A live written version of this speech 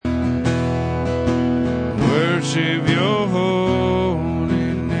worship your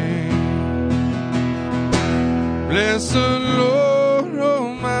holy name. Bless the Lord,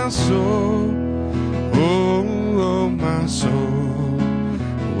 oh my soul, oh my soul,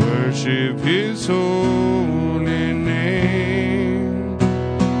 worship his holy name.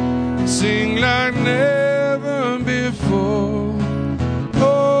 Sing like never before,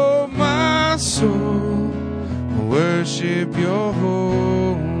 oh my soul, worship your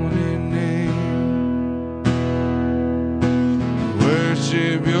holy name.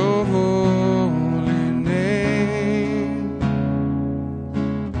 Worship your holy name.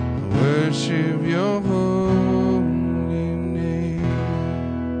 Worship your holy name.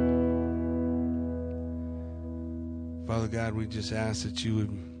 Father God, we just ask that you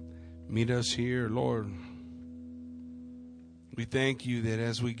would meet us here, Lord. We thank you that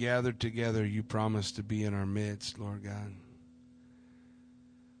as we gather together, you promise to be in our midst, Lord God.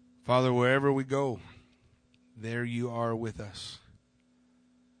 Father, wherever we go, there you are with us.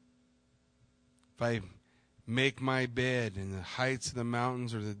 If I make my bed in the heights of the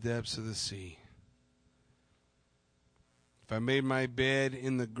mountains or the depths of the sea, if I made my bed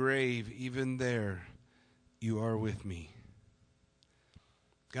in the grave, even there you are with me.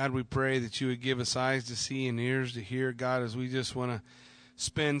 God, we pray that you would give us eyes to see and ears to hear, God, as we just want to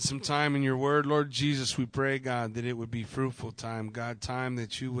spend some time in your word. Lord Jesus, we pray, God, that it would be fruitful time, God, time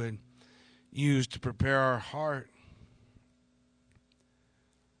that you would use to prepare our heart,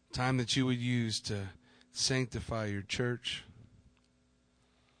 time that you would use to sanctify your church,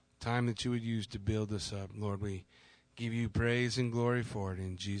 time that you would use to build us up. Lord, we give you praise and glory for it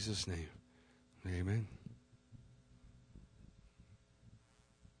in Jesus' name. Amen.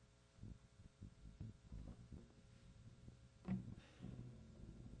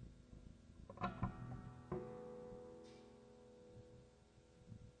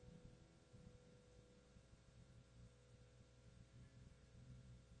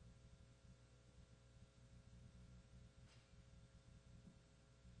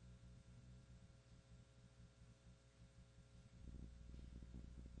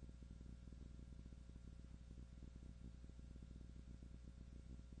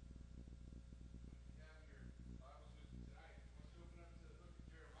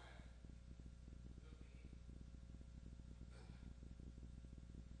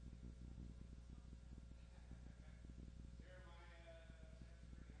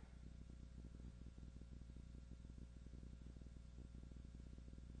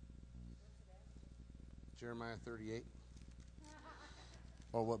 Jeremiah 38.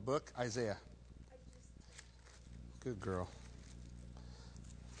 Or what book? Isaiah. Good girl.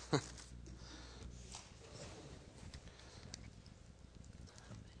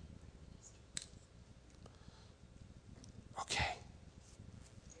 Okay.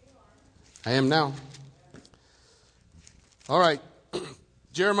 I am now. All right.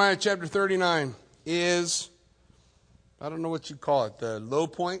 Jeremiah chapter 39 is, I don't know what you call it, the low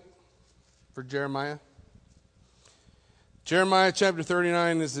point for Jeremiah. Jeremiah chapter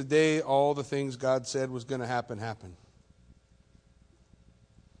 39 is the day all the things God said was going to happen, happened.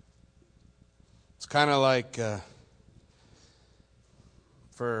 It's kind of like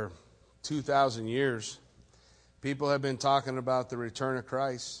for 2,000 years, people have been talking about the return of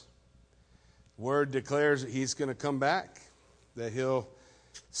Christ. Word declares that he's going to come back, that he'll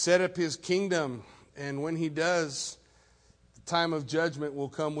set up his kingdom, and when he does, the time of judgment will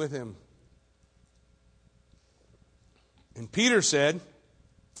come with him. And Peter said,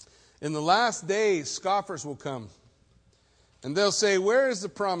 in the last days, scoffers will come. And they'll say, where is the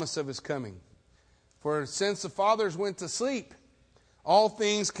promise of his coming? For since the fathers went to sleep, all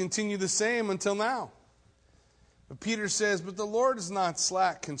things continue the same until now. But Peter says, but the Lord is not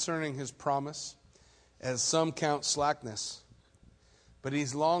slack concerning his promise, as some count slackness. But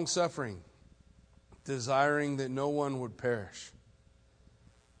he's long-suffering, desiring that no one would perish.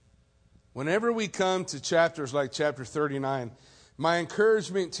 Whenever we come to chapters like chapter 39, my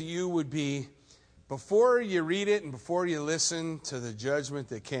encouragement to you would be, before you read it and before you listen to the judgment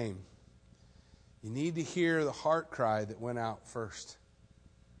that came, you need to hear the heart cry that went out first.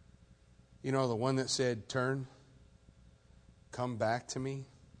 You know, the one that said, turn, come back to me,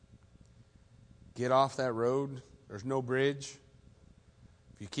 get off that road, there's no bridge.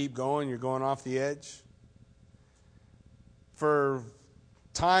 If you keep going, you're going off the edge. For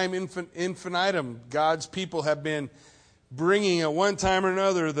time infinitum, God's people have been bringing at one time or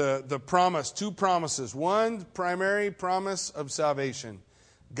another the promise, two promises. One primary promise of salvation.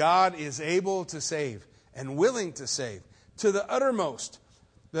 God is able to save and willing to save to the uttermost.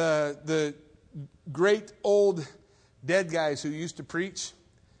 The great old dead guys who used to preach,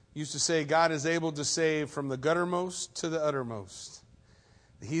 used to say God is able to save from the guttermost to the uttermost.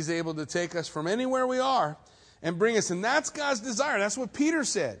 He's able to take us from anywhere we are and bring us. And that's God's desire. That's what Peter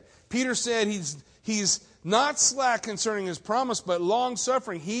said. Peter said he's not slack concerning his promise, but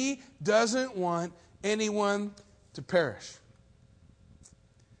long-suffering. He doesn't want anyone to perish.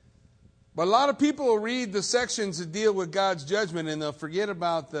 But a lot of people will read the sections that deal with God's judgment, and they'll forget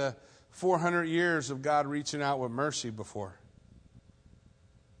about the 400 years of God reaching out with mercy before.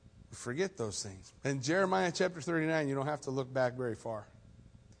 Forget those things. In Jeremiah chapter 39, you don't have to look back very far.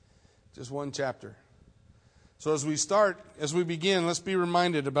 Just one chapter. So as we begin, let's be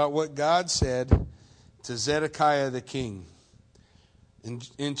reminded about what God said to Zedekiah the king.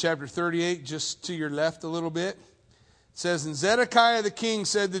 In chapter 38, just to your left a little bit, it says, "And Zedekiah the king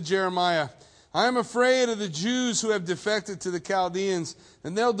said to Jeremiah, I am afraid of the Jews who have defected to the Chaldeans,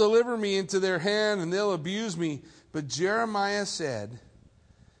 and they'll deliver me into their hand, and they'll abuse me. But Jeremiah said,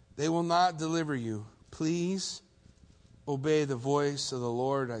 they will not deliver you. Please obey the voice of the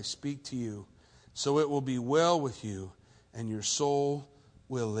Lord I speak to you, so it will be well with you, and your soul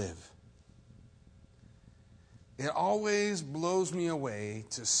will live." It always blows me away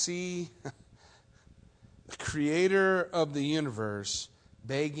to see the creator of the universe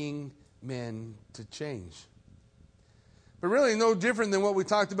begging men to change. But really no different than what we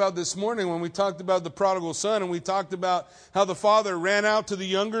talked about this morning when we talked about the prodigal son, and we talked about how the father ran out to the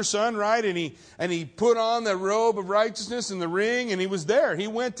younger son, right? And he put on the robe of righteousness and the ring, and he was there. He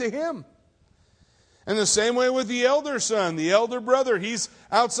went to him. And the same way with the elder son, the elder brother. He's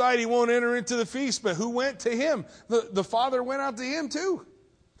outside, he won't enter into the feast, but who went to him? The father went out to him too.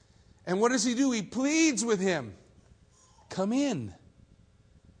 And what does he do? He pleads with him. Come in.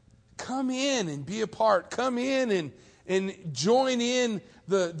 Come in and be a part. Come in and join in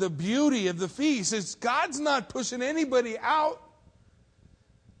the beauty of the feast. God's not pushing anybody out.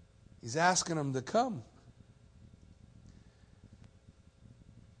 He's asking them to come.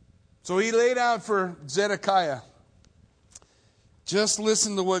 So he laid out for Zedekiah. Just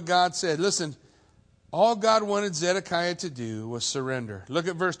listen to what God said. Listen, all God wanted Zedekiah to do was surrender. Look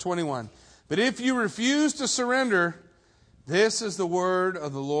at verse 21. But if you refuse to surrender, this is the word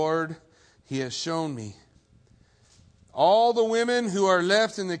of the Lord he has shown me. All the women who are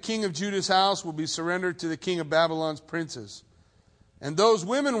left in the king of Judah's house will be surrendered to the king of Babylon's princes. And those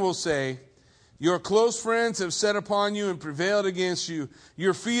women will say, your close friends have set upon you and prevailed against you.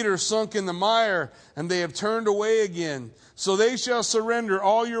 Your feet are sunk in the mire, and they have turned away again. So they shall surrender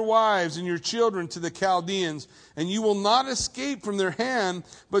all your wives and your children to the Chaldeans, and you will not escape from their hand,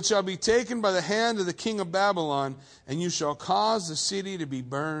 but shall be taken by the hand of the king of Babylon, and you shall cause the city to be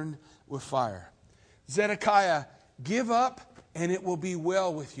burned with fire. Zedekiah, give up, and it will be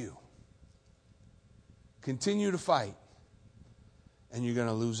well with you. Continue to fight, and you're going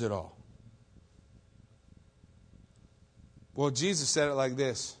to lose it all. Well, Jesus said it like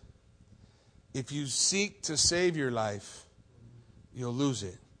this. If you seek to save your life, you'll lose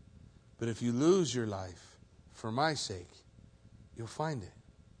it. But if you lose your life for my sake, you'll find it.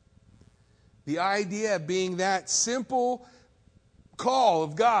 The idea being that simple call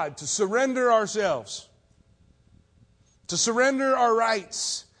of God to surrender ourselves, to surrender our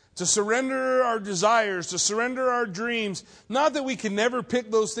rights, to surrender our desires, to surrender our dreams. Not that we can never pick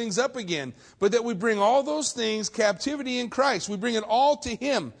those things up again, but that we bring all those things captivity in Christ. We bring it all to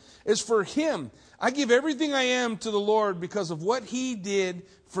Him. It's for Him. I give everything I am to the Lord because of what He did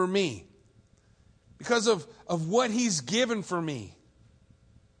for me. Because of what He's given for me.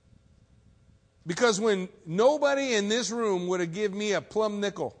 Because when nobody in this room would have given me a plumb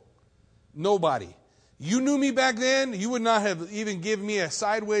nickel, nobody. You knew me back then, you would not have even given me a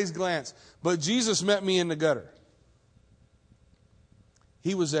sideways glance. But Jesus met me in the gutter.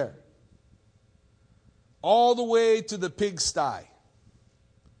 He was there. All the way to the pigsty.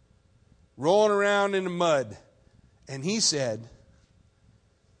 Rolling around in the mud. And He said,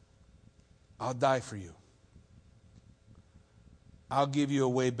 I'll die for you. I'll give you a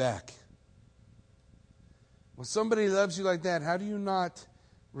way back. When somebody loves you like that, how do you not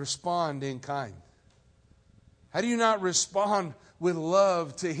respond in kind? How do you not respond with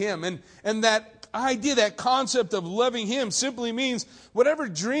love to Him? And that idea, that concept of loving Him simply means whatever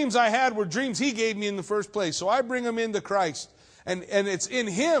dreams I had were dreams He gave me in the first place. So I bring them into Christ. And it's in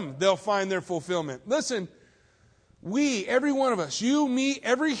Him they'll find their fulfillment. Listen, we, every one of us, you, me,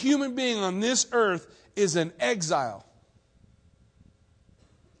 every human being on this earth is an exile.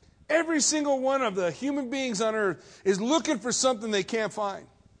 Every single one of the human beings on earth is looking for something they can't find.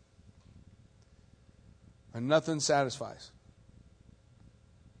 And nothing satisfies.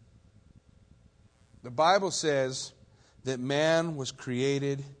 The Bible says that man was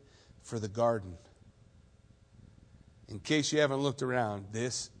created for the garden. In case you haven't looked around,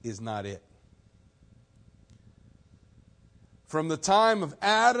 this is not it. From the time of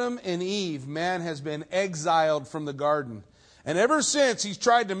Adam and Eve, man has been exiled from the garden. And ever since, he's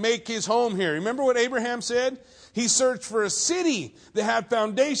tried to make his home here. Remember what Abraham said? He searched for a city that had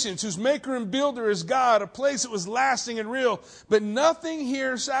foundations, whose maker and builder is God, a place that was lasting and real. But nothing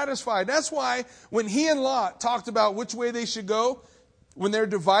here satisfied. That's why when he and Lot talked about which way they should go, when they're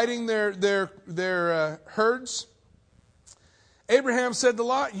dividing their herds, Abraham said to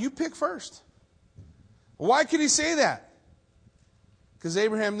Lot, you pick first. Why could he say that? Because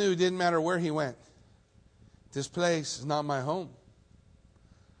Abraham knew it didn't matter where he went. This place is not my home.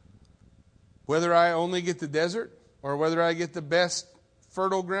 Whether I only get the desert or whether I get the best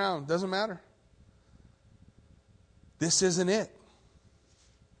fertile ground, doesn't matter. This isn't it.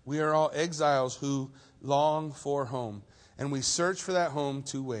 We are all exiles who long for home. And we search for that home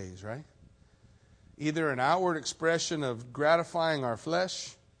two ways, right? Either an outward expression of gratifying our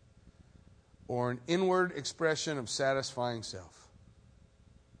flesh or an inward expression of satisfying self.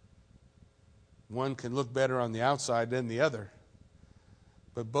 One can look better on the outside than the other,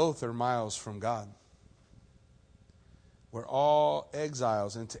 but both are miles from God. We're all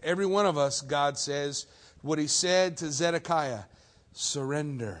exiles. And to every one of us, God says what he said to Zedekiah,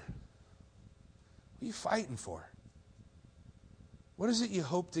 surrender. What are you fighting for? What is it you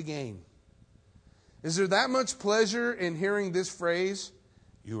hope to gain? Is there that much pleasure in hearing this phrase,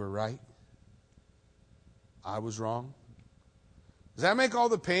 you were right, I was wrong? Does that make all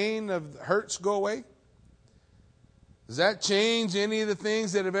the pain of hurts go away? Does that change any of the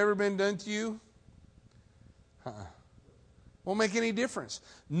things that have ever been done to you? Won't make any difference.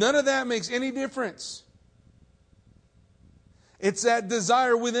 None of that makes any difference. It's that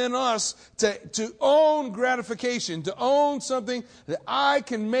desire within us to own gratification, to own something that I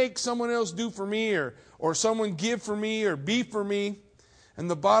can make someone else do for me or someone give for me or be for me. And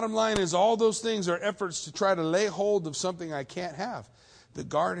the bottom line is all those things are efforts to try to lay hold of something I can't have. The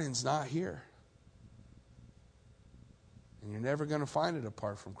garden's not here. And you're never going to find it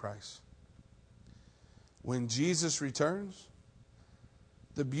apart from Christ. When Jesus returns,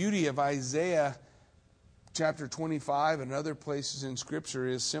 the beauty of Isaiah chapter 25 and other places in Scripture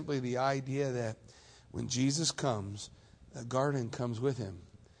is simply the idea that when Jesus comes, the garden comes with him.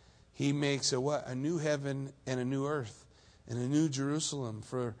 He makes a new heaven and a new earth and a new Jerusalem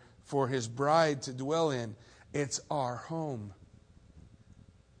for his bride to dwell in. It's our home.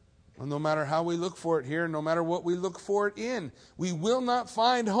 Well, no matter how we look for it here, no matter what we look for it in, we will not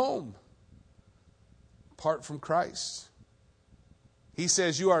find home apart from Christ. He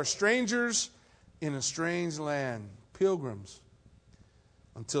says, you are strangers in a strange land, pilgrims,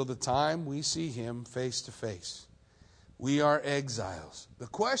 until the time we see him face to face. We are exiles. The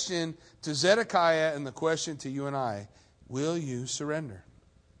question to Zedekiah and the question to you and I, will you surrender?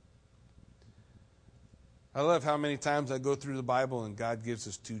 I love how many times I go through the Bible and God gives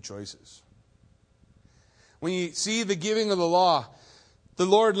us two choices. When you see the giving of the law, the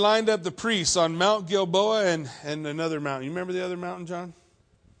Lord lined up the priests on Mount Gilboa and another mountain. You remember the other mountain, John?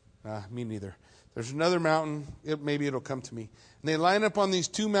 Me neither. There's another mountain. Maybe it'll come to me. And they line up on these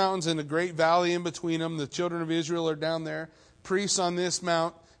two mountains and a great valley in between them. The children of Israel are down there. Priests on this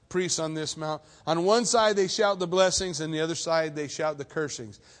mount. Priests on this mount. On one side they shout the blessings, and the other side they shout the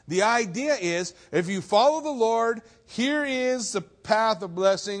cursings. The idea is, if you follow the Lord, here is the path of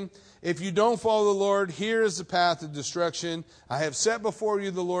blessing. If you don't follow the Lord, here is the path of destruction. I have set before you,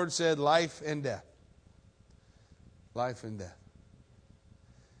 the Lord said, life and death. Life and death.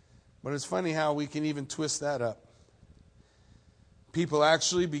 But it's funny how we can even twist that up. People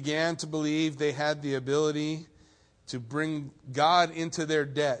actually began to believe they had the ability to bring God into their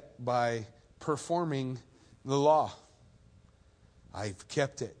debt by performing the law. I've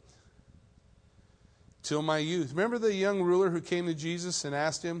kept it till my youth. Remember the young ruler who came to Jesus and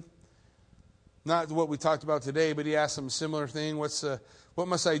asked him, not what we talked about today, but he asked him a similar thing. What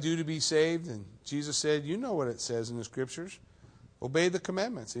must I do to be saved? And Jesus said, you know what it says in the Scriptures. Obey the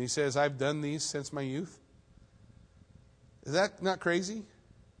commandments. And he says, I've done these since my youth. Is that not crazy?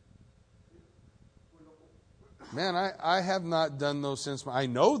 Man, I have not done those since I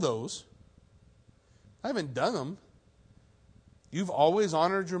know those. I haven't done them. You've always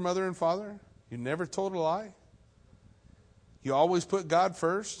honored your mother and father. You never told a lie. You always put God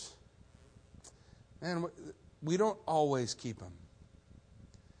first. Man, we don't always keep them.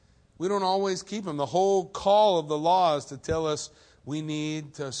 We don't always keep them. The whole call of the law is to tell us we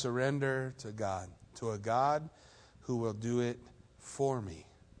need to surrender to God, to a God who will do it for me,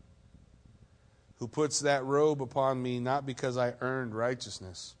 who puts that robe upon me not because I earned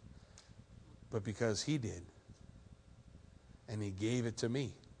righteousness, but because He did. And He gave it to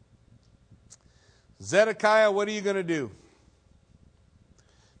me. Zedekiah, what are you going to do?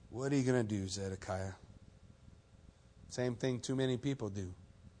 What are you going to do, Zedekiah? Same thing too many people do.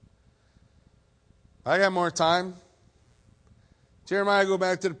 I got more time. Jeremiah, go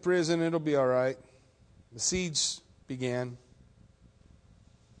back to the prison. It'll be all right. The siege began.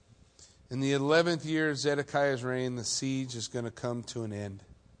 In the 11th year of Zedekiah's reign, the siege is going to come to an end.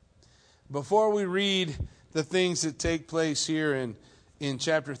 Before we read the things that take place here in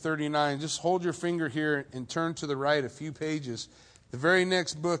chapter 39, just hold your finger here and turn to the right a few pages. The very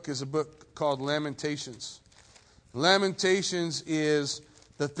next book is a book called Lamentations. Lamentations is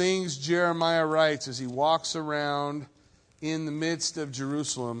the things Jeremiah writes as he walks around in the midst of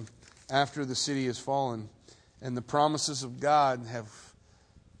Jerusalem after the city has fallen. And the promises of God have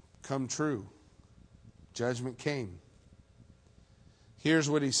come true. Judgment came. Here's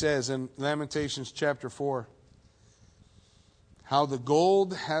what he says in Lamentations chapter 4. How the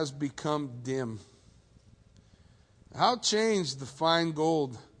gold has become dim. How changed the fine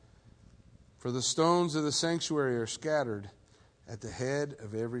gold, for the stones of the sanctuary are scattered at the head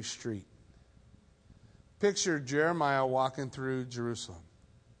of every street. Picture Jeremiah walking through Jerusalem.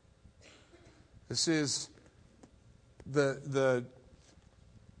 This is the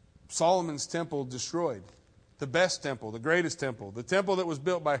Solomon's temple destroyed. The best temple, the greatest temple. The temple that was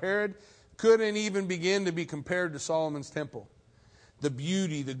built by Herod couldn't even begin to be compared to Solomon's temple. The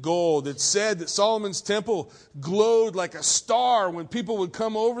beauty, the gold. It's said that Solomon's temple glowed like a star. When people would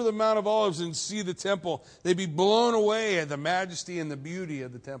come over the Mount of Olives and see the temple, they'd be blown away at the majesty and the beauty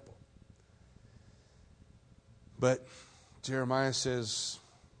of the temple. But Jeremiah says,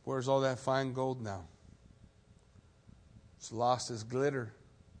 where's all that fine gold now? It's lost its glitter.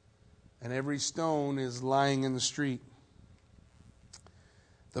 And every stone is lying in the street.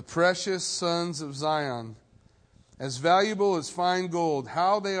 The precious sons of Zion, as valuable as fine gold,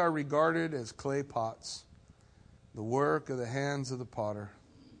 how they are regarded as clay pots, the work of the hands of the potter.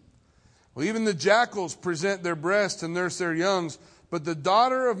 Well, even the jackals present their breasts and nurse their youngs, but the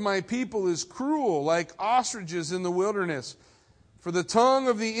daughter of my people is cruel, like ostriches in the wilderness. For the tongue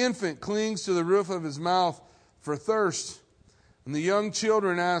of the infant clings to the roof of his mouth for thirst, and the young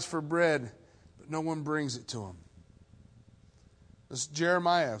children ask for bread, but no one brings it to them. This is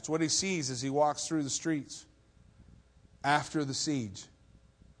Jeremiah. It's what he sees as he walks through the streets. After the siege,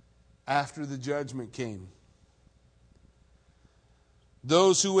 after the judgment came.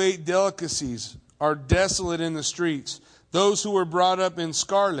 Those who ate delicacies are desolate in the streets. Those who were brought up in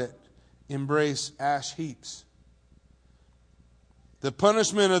scarlet embrace ash heaps. The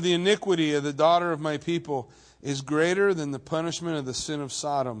punishment of the iniquity of the daughter of my people is greater than the punishment of the sin of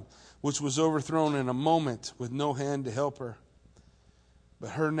Sodom, which was overthrown in a moment with no hand to help her. But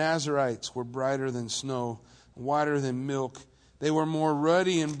her Nazarites were brighter than snow, whiter than milk. They were more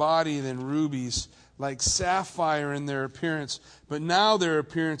ruddy in body than rubies, like sapphire in their appearance. But now their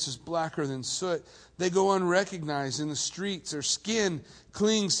appearance is blacker than soot. They go unrecognized in the streets. Their skin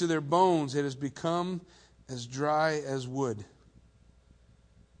clings to their bones. It has become as dry as wood.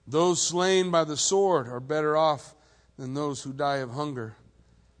 Those slain by the sword are better off than those who die of hunger.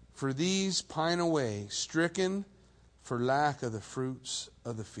 For these pine away, stricken for lack of the fruits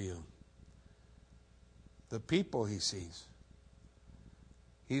of the field. The people he sees.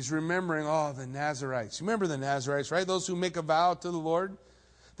 He's remembering, the Nazarites. You remember the Nazarites, right? Those who make a vow to the Lord.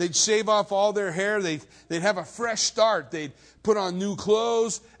 They'd shave off all their hair. They'd have a fresh start. They'd put on new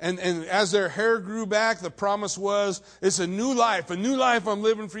clothes. And as their hair grew back, the promise was, it's a new life I'm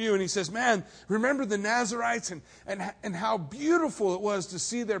living for you. And he says, man, remember the Nazarites and how beautiful it was to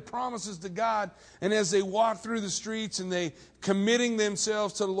see their promises to God. And as they walked through the streets and they committing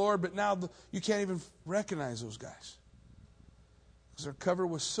themselves to the Lord, but now you can't even recognize those guys. Because they're covered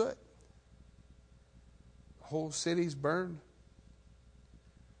with soot. The whole city's burned.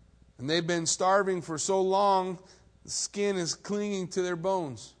 And they've been starving for so long, the skin is clinging to their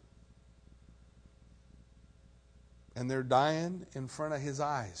bones. And they're dying in front of his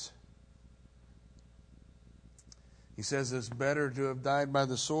eyes. He says it's better to have died by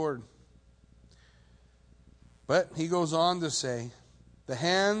the sword. But he goes on to say, the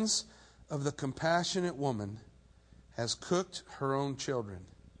hands of the compassionate woman has cooked her own children.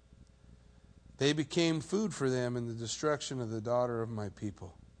 They became food for them in the destruction of the daughter of my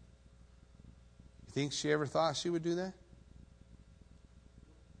people. You think she ever thought she would do that?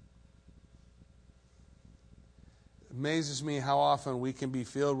 It amazes me how often we can be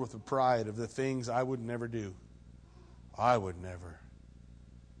filled with the pride of the things I would never do. I would never.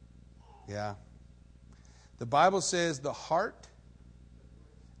 Yeah. The Bible says the heart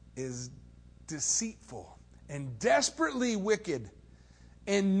is deceitful and desperately wicked,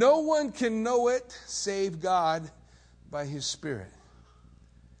 and no one can know it save God by His Spirit.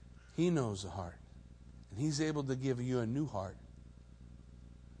 He knows the heart, and He's able to give you a new heart.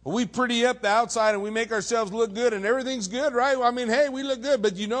 Well, we pretty up the outside and we make ourselves look good and everything's good, right? I mean, hey, we look good.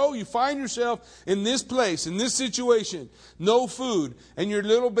 But you find yourself in this place, in this situation, no food, and your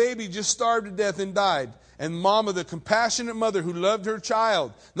little baby just starved to death and died. And mama, the compassionate mother who loved her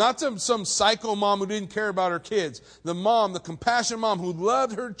child, not some psycho mom who didn't care about her kids. The mom, the compassionate mom who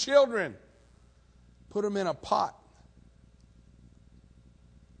loved her children, put them in a pot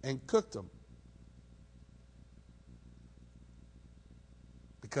and cooked them.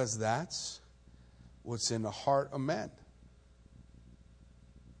 Because that's what's in the heart of man.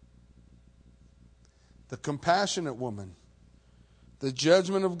 The compassionate woman. The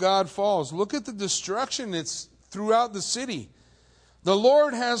judgment of God falls. Look at the destruction that's throughout the city. The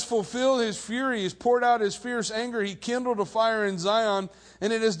Lord has fulfilled His fury. He has poured out His fierce anger. He kindled a fire in Zion,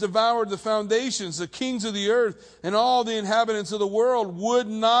 and it has devoured the foundations. The kings of the earth and all the inhabitants of the world would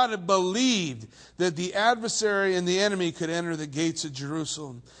not have believed that the adversary and the enemy could enter the gates of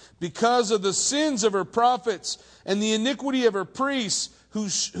Jerusalem, because of the sins of her prophets and the iniquity of her priests,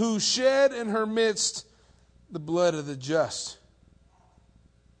 who shed in her midst the blood of the just.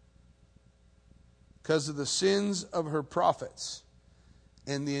 Because of the sins of her prophets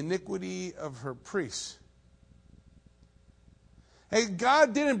and the iniquity of her priests. Hey,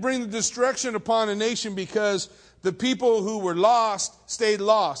 God didn't bring the destruction upon a nation because the people who were lost stayed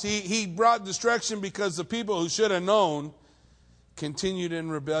lost. He brought destruction because the people who should have known continued in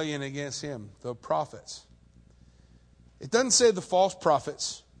rebellion against Him, the prophets. It doesn't say the false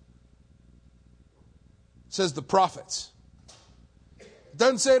prophets. It says the prophets. It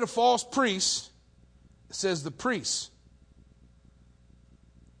doesn't say the false priests. It says the priests.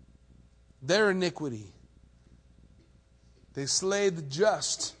 Their iniquity. They slay the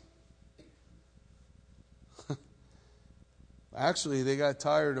just. Actually, they got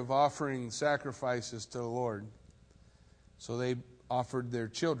tired of offering sacrifices to the Lord. So they offered their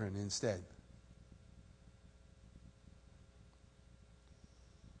children instead.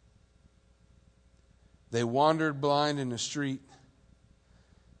 They wandered blind in the street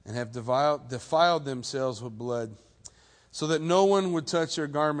and have defiled themselves with blood, so that no one would touch their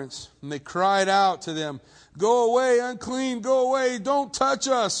garments. And they cried out to them, "Go away, unclean, go away, don't touch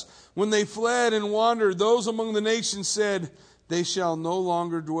us." When they fled and wandered, those among the nations said, "They shall no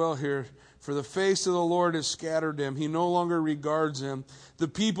longer dwell here, for the face of the Lord has scattered them. He no longer regards them. The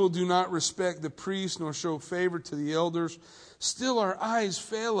people do not respect the priests, nor show favor to the elders. Still our eyes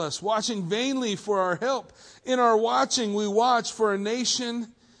fail us, watching vainly for our help. In our watching we watch for a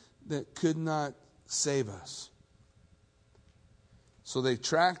nation that could not save us." So they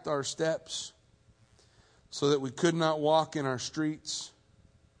tracked our steps so that we could not walk in our streets.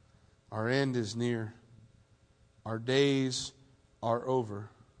 Our end is near. Our days are over.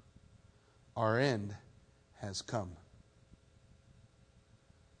 Our end has come.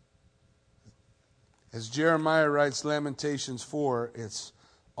 As Jeremiah writes Lamentations 4, it's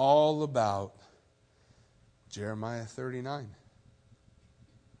all about Jeremiah 39.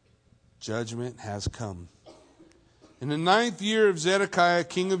 Judgment has come. In the 9th year of Zedekiah,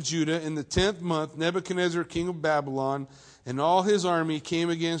 king of Judah, in the 10th month, Nebuchadnezzar, king of Babylon, and all his army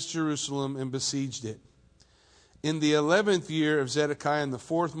came against Jerusalem and besieged it. In the 11th year of Zedekiah, in the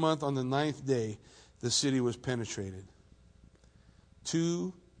 4th month, on the 9th day, the city was penetrated.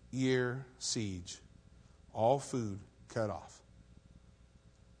 2-year siege. All food cut off.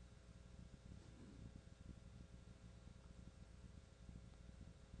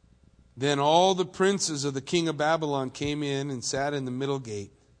 Then all the princes of the king of Babylon came in and sat in the middle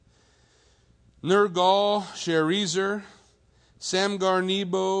gate. Nergal-Sharezer,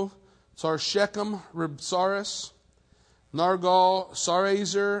 Samgar-Nebo, Sarshechem, Rabsaris,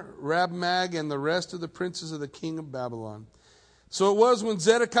 Nergal-Sharezer, Rabmag, and the rest of the princes of the king of Babylon. So it was when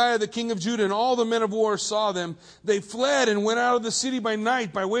Zedekiah the king of Judah and all the men of war saw them, they fled and went out of the city by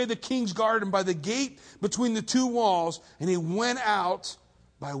night by way of the king's garden, by the gate between the two walls, and he went out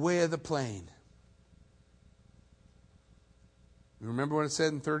by way of the plain. You remember what it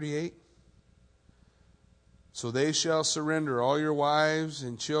said in 38? So they shall surrender all your wives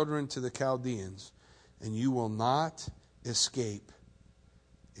and children to the Chaldeans, and you will not escape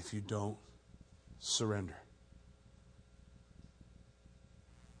if you don't surrender.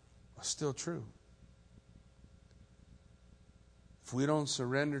 It's still true. If we don't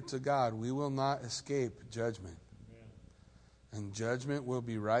surrender to God, we will not escape judgment. And judgment will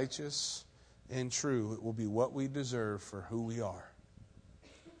be righteous and true. It will be what we deserve for who we are.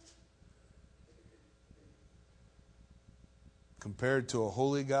 Compared to a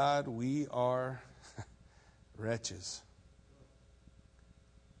holy God, we are wretches.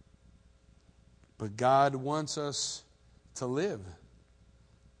 But God wants us to live.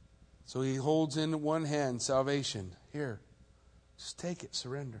 So He holds in one hand salvation. Here, just take it,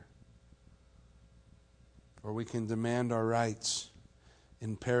 surrender. Or we can demand our rights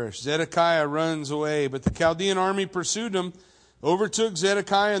and perish. Zedekiah runs away, but the Chaldean army pursued him, overtook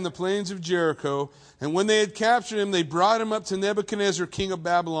Zedekiah in the plains of Jericho, and when they had captured him, they brought him up to Nebuchadnezzar, king of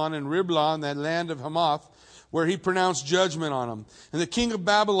Babylon, in Riblah, in that land of Hamath, where he pronounced judgment on him. And the king of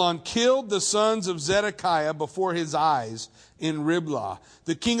Babylon killed the sons of Zedekiah before his eyes in Riblah.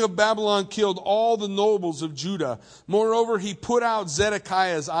 The king of Babylon killed all the nobles of Judah. Moreover, he put out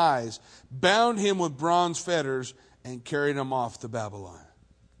Zedekiah's eyes, bound him with bronze fetters, and carried him off to Babylon.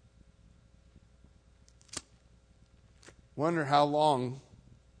 Wonder how long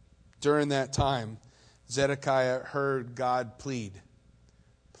during that time Zedekiah heard God plead,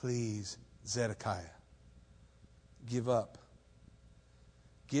 please, Zedekiah, give up.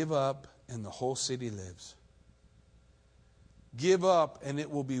 Give up and the whole city lives. Give up and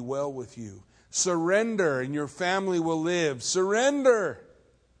it will be well with you. Surrender and your family will live. Surrender.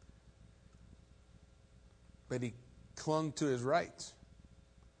 But he clung to his rights.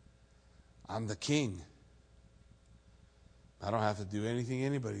 I'm the king. I don't have to do anything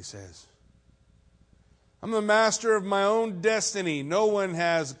anybody says. I'm the master of my own destiny. No one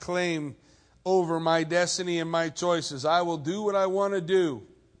has a claim over my destiny and my choices. I will do what I want to do.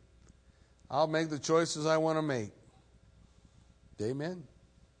 I'll make the choices I want to make. Amen.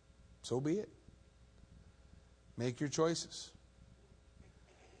 So be it. Make your choices.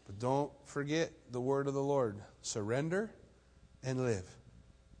 But don't forget the word of the Lord. Surrender and live.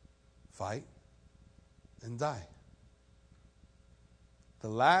 Fight and die. The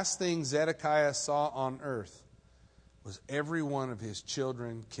last thing Zedekiah saw on earth was every one of his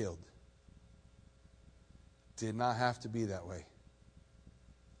children killed. Did not have to be that way.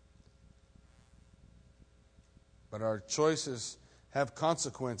 But our choices have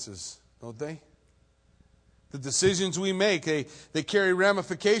consequences, don't they? The decisions we make, they carry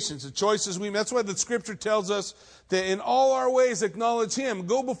ramifications. The choices we make. That's why the Scripture tells us that in all our ways acknowledge Him.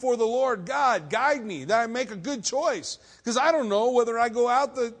 Go before the Lord. God, guide me, that I make a good choice. Because I don't know whether I go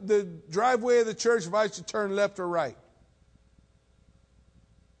out the driveway of the church if I should turn left or right.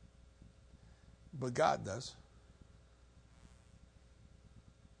 But God does.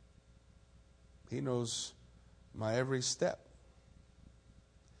 He knows my every step.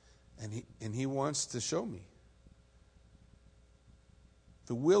 And He wants to show me.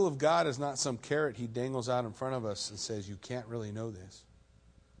 The will of God is not some carrot He dangles out in front of us and says, you can't really know this.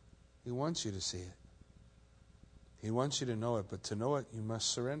 He wants you to see it. He wants you to know it, but to know it, you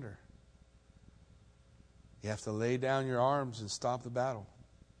must surrender. You have to lay down your arms and stop the battle.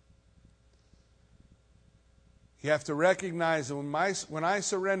 You have to recognize that when I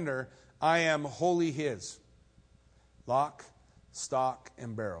surrender, I am wholly His. Lock, stock,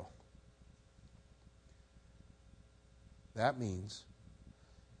 and barrel. That means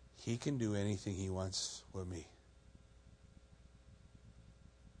He can do anything He wants with me.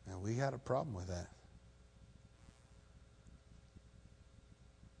 Now, we got a problem with that.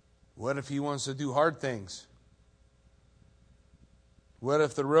 What if He wants to do hard things? What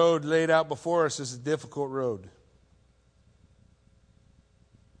if the road laid out before us is a difficult road?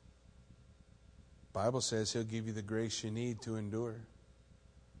 The Bible says He'll give you the grace you need to endure,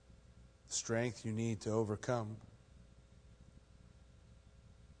 the strength you need to overcome.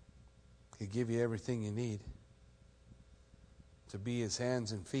 He'll give you everything you need to be His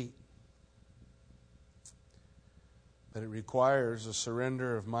hands and feet. But it requires a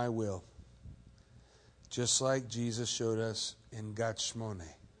surrender of my will, just like Jesus showed us in Gethsemane.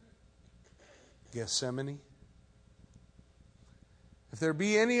 If there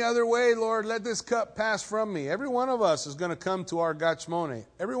be any other way, Lord, let this cup pass from me. Every one of us is going to come to our Gethsemane.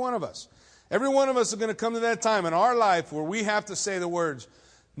 Every one of us. Every one of us is going to come to that time in our life where we have to say the words,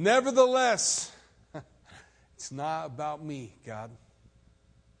 nevertheless, it's not about me, God.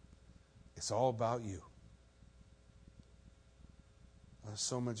 It's all about you. There's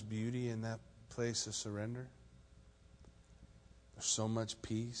so much beauty in that place of surrender. There's so much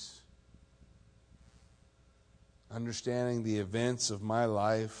peace. Understanding the events of my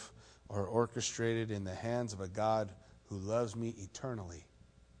life are orchestrated in the hands of a God who loves me eternally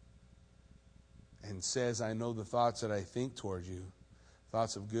and says, I know the thoughts that I think toward you,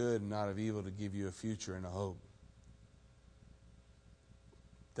 thoughts of good and not of evil, to give you a future and a hope.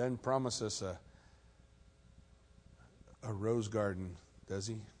 Doesn't promise us a rose garden, does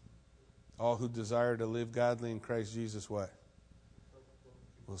He? All who desire to live godly in Christ Jesus, what?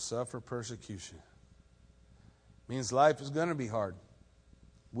 will suffer persecution. Means life is going to be hard,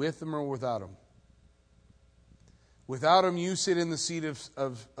 with them or without them. Without him, you sit in the seat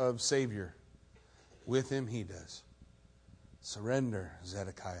of Savior. With him, he does. Surrender,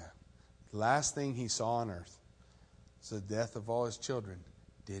 Zedekiah. The last thing he saw on earth was the death of all his children.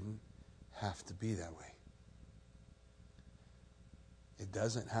 Didn't have to be that way. It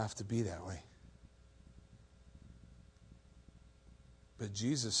doesn't have to be that way. But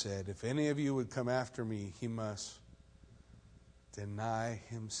Jesus said, if any of you would come after me, he must deny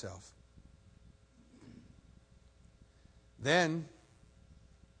himself. Then,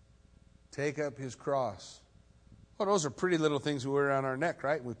 take up his cross. Well, those are pretty little things we wear around our neck,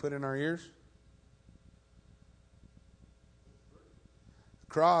 right? We put in our ears. The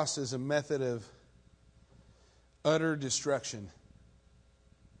cross is a method of utter destruction.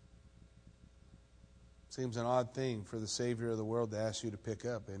 Seems an odd thing for the Savior of the world to ask you to pick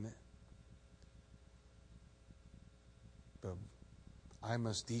up, isn't it? But I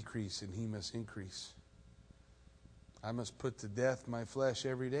must decrease and he must increase. I must put to death my flesh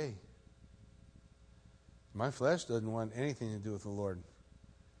every day. My flesh doesn't want anything to do with the Lord.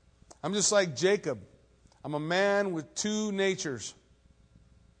 I'm just like Jacob. I'm a man with two natures.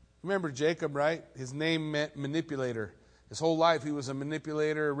 Remember Jacob, right? His name meant manipulator. His whole life he was a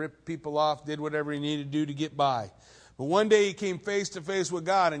manipulator, ripped people off, did whatever he needed to do to get by. But one day he came face to face with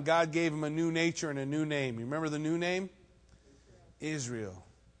God, and God gave him a new nature and a new name. You remember the new name? Israel.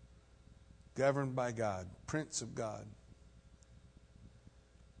 Governed by God. Prince of God.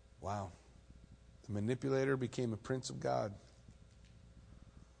 Wow. The manipulator became a prince of God.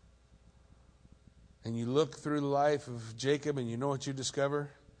 And you look through the life of Jacob and you know what you discover?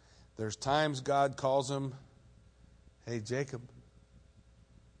 There's times God calls him, hey, Jacob.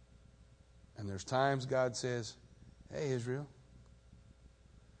 And there's times God says, hey, Israel.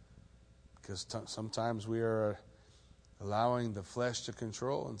 Because sometimes we are allowing the flesh to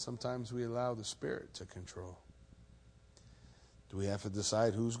control, and sometimes we allow the Spirit to control. Do we have to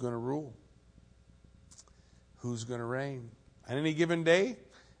decide who's going to rule? Who's going to reign? On any given day,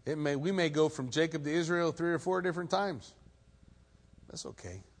 we may go from Jacob to Israel 3 or 4 different times. That's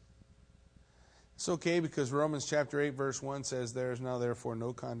okay. It's okay because Romans chapter 8 verse 1 says, there is now therefore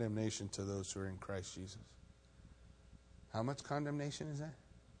no condemnation to those who are in Christ Jesus. How much condemnation is that?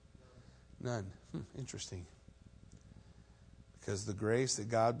 None. Interesting. Because the grace that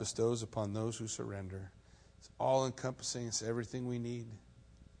God bestows upon those who surrender is all-encompassing. It's everything we need.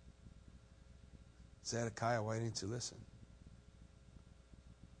 Zedekiah, why didn't you listen?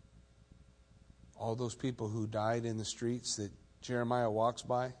 All those people who died in the streets that Jeremiah walks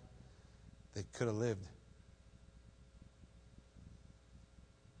by, they could have lived.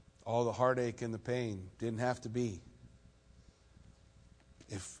 All the heartache and the pain didn't have to be.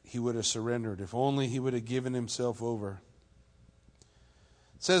 If he would have surrendered, if only he would have given himself over.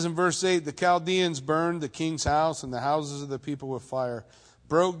 It says in verse 8, the Chaldeans burned the king's house and the houses of the people with fire,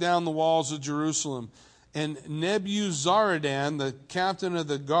 broke down the walls of Jerusalem. And Nebuzaradan, the captain of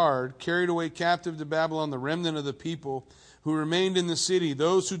the guard, carried away captive to Babylon the remnant of the people who remained in the city,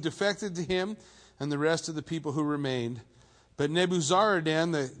 those who defected to him and the rest of the people who remained. But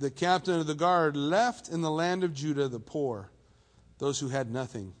Nebuzaradan, the captain of the guard, left in the land of Judah the poor, those who had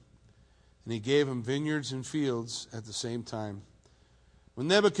nothing. And he gave them vineyards and fields at the same time. When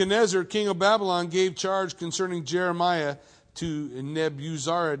Nebuchadnezzar, king of Babylon, gave charge concerning Jeremiah to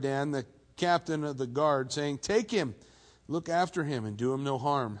Nebuzaradan, the captain of the guard, saying, take him, look after him, and do him no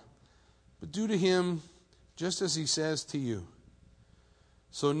harm, but do to him just as he says to you.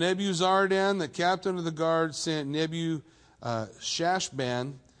 So Nebuzaradan, the captain of the guard, sent Nebushashban,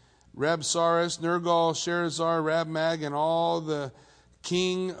 Rabsaris, Nergal, Sherazar, Rabmag, and all the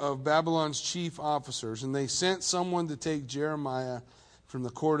king of Babylon's chief officers. And they sent someone to take Jeremiah from the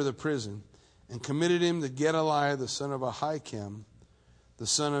court of the prison, and committed him to Gedaliah, the son of Ahikam, the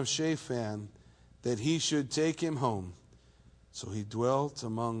son of Shaphan, that he should take him home. So he dwelt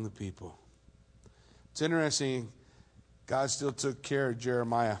among the people. It's interesting, God still took care of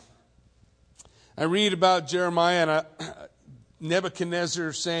Jeremiah. I read about Jeremiah and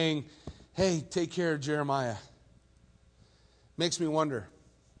Nebuchadnezzar saying, hey, take care of Jeremiah. Makes me wonder.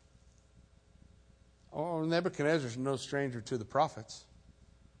 Oh, Nebuchadnezzar's no stranger to the prophets.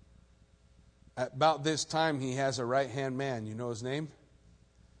 At about this time, he has a right-hand man. You know his name?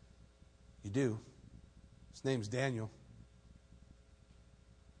 You do. His name's Daniel.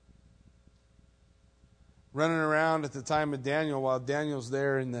 Running around at the time of Daniel, while Daniel's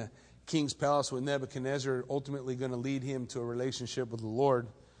there in the king's palace with Nebuchadnezzar, ultimately going to lead him to a relationship with the Lord.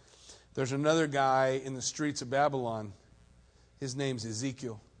 There's another guy in the streets of Babylon. His name's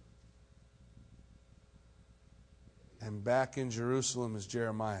Ezekiel. And back in Jerusalem is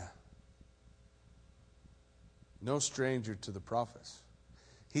Jeremiah. No stranger to the prophets.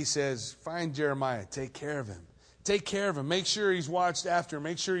 He says, find Jeremiah, take care of him. Take care of him. Make sure he's watched after.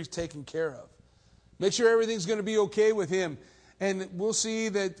 Make sure he's taken care of. Make sure everything's going to be okay with him. And we'll see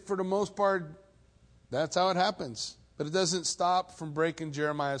that for the most part, that's how it happens. But it doesn't stop from breaking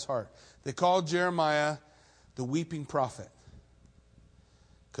Jeremiah's heart. They called Jeremiah the weeping prophet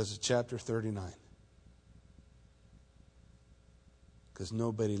because of chapter 39. Because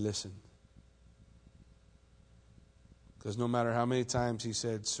nobody listened. Because no matter how many times he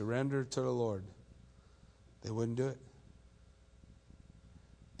said, surrender to the Lord, they wouldn't do it.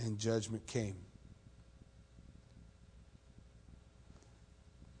 And judgment came.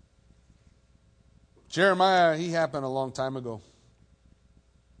 Jeremiah, he happened a long time ago.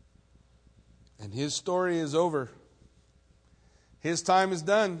 And his story is over. His time is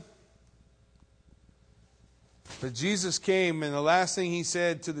done. But Jesus came, and the last thing he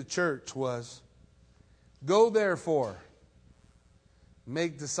said to the church was, go therefore,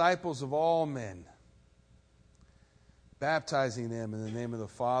 make disciples of all men, baptizing them in the name of the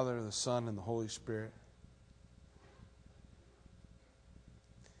Father, the Son, and the Holy Spirit.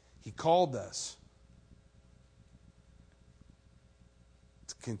 He called us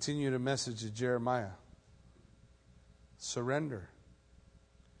to continue the message of Jeremiah. Surrender.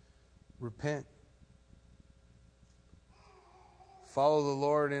 Repent. Follow the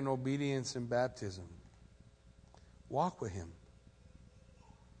Lord in obedience and baptism. Walk with Him.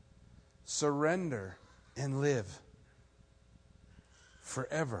 Surrender and live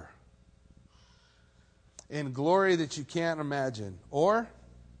forever in glory that you can't imagine. Or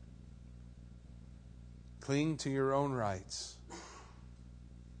cling to your own rights.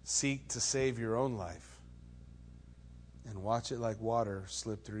 Seek to save your own life. And watch it like water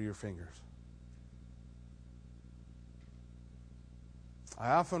slip through your fingers.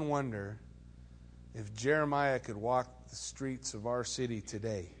 I often wonder if Jeremiah could walk the streets of our city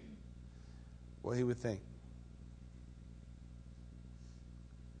today, what he would think.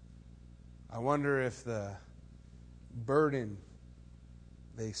 I wonder if the burden,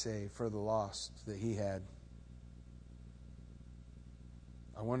 they say, for the lost that he had,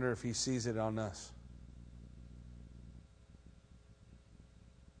 I wonder if he sees it on us.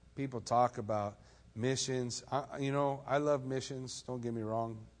 People talk about missions. I love missions. Don't get me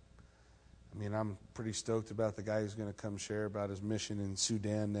wrong. I mean, I'm pretty stoked about the guy who's going to come share about his mission in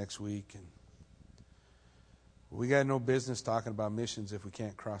Sudan next week. And we got no business talking about missions if we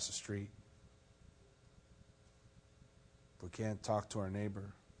can't cross the street. If we can't talk to our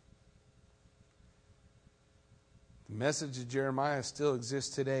neighbor. The message of Jeremiah still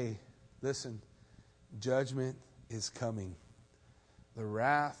exists today. Listen, judgment is coming. The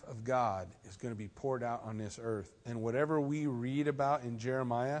wrath of God is going to be poured out on this earth. And whatever we read about in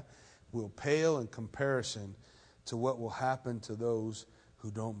Jeremiah will pale in comparison to what will happen to those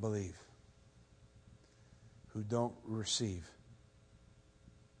who don't believe, who don't receive.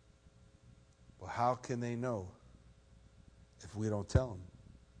 Well, how can they know if we don't tell them?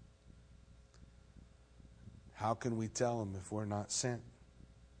 How can we tell them if we're not sent?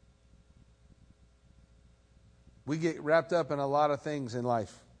 We get wrapped up in a lot of things in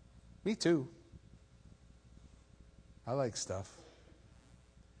life. Me too. I like stuff.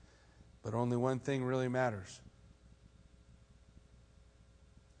 But only one thing really matters.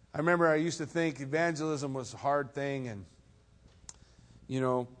 I remember I used to think evangelism was a hard thing, and,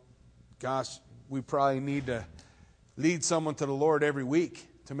 gosh, we probably need to lead someone to the Lord every week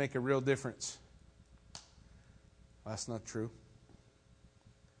to make a real difference. That's not true.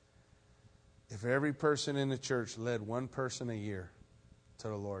 If every person in the church led one person a year to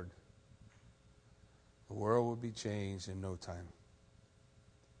the Lord, the world would be changed in no time.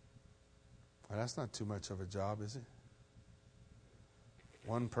 Well, that's not too much of a job, is it?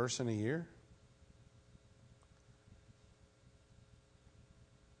 One person a year?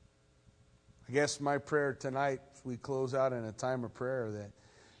 I guess my prayer tonight, as we close out in a time of prayer, that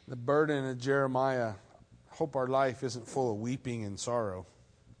the burden of Jeremiah, I hope our life isn't full of weeping and sorrow.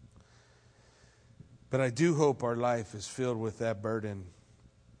 But I do hope our life is filled with that burden.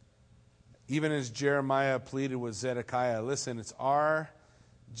 Even as Jeremiah pleaded with Zedekiah, listen, it's our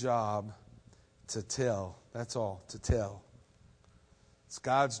job to tell. That's all, to tell. It's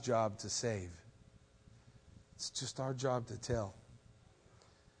God's job to save. It's just our job to tell.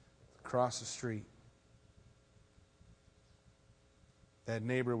 Across the street. That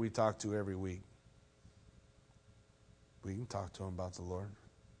neighbor we talk to every week. We can talk to him about the Lord.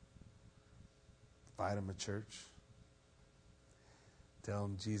 Invite him to church. Tell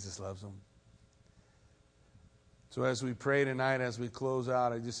them Jesus loves them. So as we pray tonight, as we close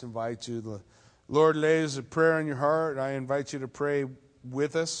out, I just invite you, the Lord lays a prayer in your heart. I invite you to pray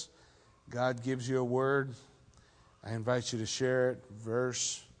with us. God gives you a word. I invite you to share it,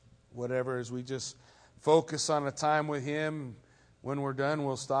 verse, whatever, as we just focus on a time with Him. When we're done,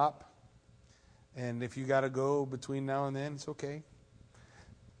 we'll stop. And if you got to go between now and then, it's okay.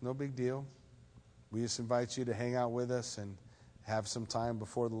 No big deal. We just invite you to hang out with us and have some time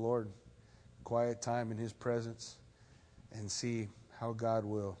before the Lord, quiet time in His presence, and see how God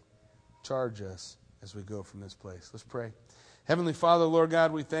will charge us as we go from this place. Let's pray. Heavenly Father, Lord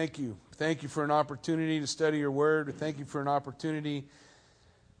God, we thank you. Thank you for an opportunity to study your word. We thank you for an opportunity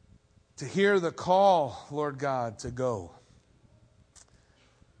to hear the call, Lord God, to go.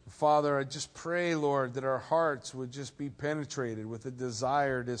 Father, I just pray, Lord, that our hearts would just be penetrated with a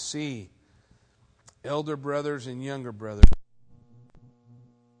desire to see elder brothers and younger brothers